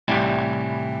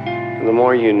The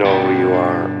more you know who you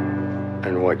are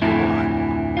and what you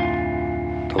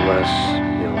want, the less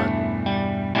you let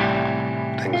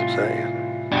things upset you.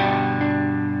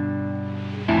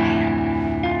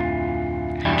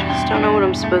 I just don't know what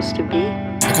I'm supposed to be.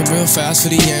 Looking real fast for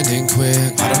the ending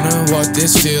quick. I don't know what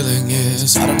this feeling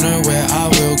is. I don't know where I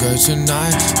will go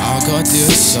tonight. I got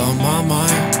this on my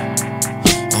mind,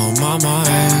 on my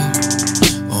mind,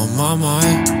 on my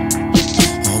mind,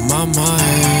 on my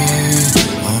mind,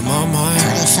 on my mind.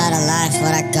 25 to life,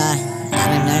 what I got, I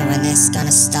don't know when this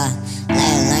gonna stop.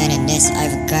 Lay alone in this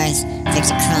overgrowth,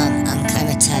 Victor Crumb, I'm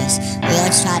comatose. We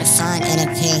all try to find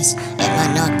inner peace, it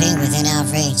might not be within our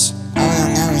reach. All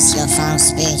I know is your final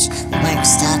speech. We won't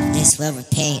stop, this will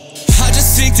repeat. I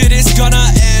just think that it's gonna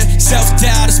end.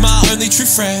 Self-doubt is my only true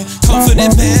friend.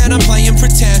 Confident man, I'm playing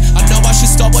pretend. I know I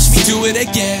should stop, watch me do it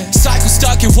again. Cycle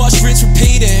stuck and watch rinse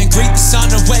repeating. Greet the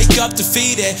sun and wake up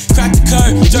defeated. Crack the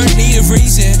code, don't need a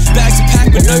reason. Bags are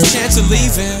packed but no chance of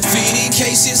leaving. Feet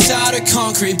encased inside of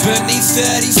concrete beneath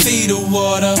 30 feet of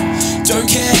water. Don't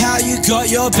care how you got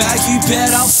your bag, you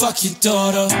bet I'll fuck your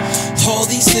daughter. All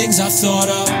these things I've thought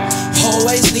of,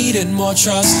 always needed more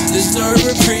trust. There's no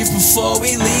reprieve before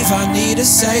we leave. I need to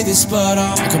say this, but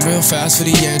I'm looking real fast for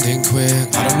the ending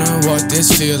quick. I don't know what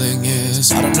this feeling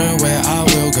is. I don't know where I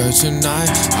will go tonight.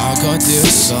 I got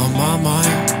this on my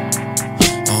mind,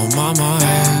 on my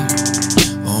mind,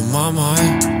 on my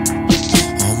mind,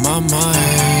 on my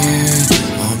mind,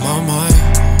 on my mind.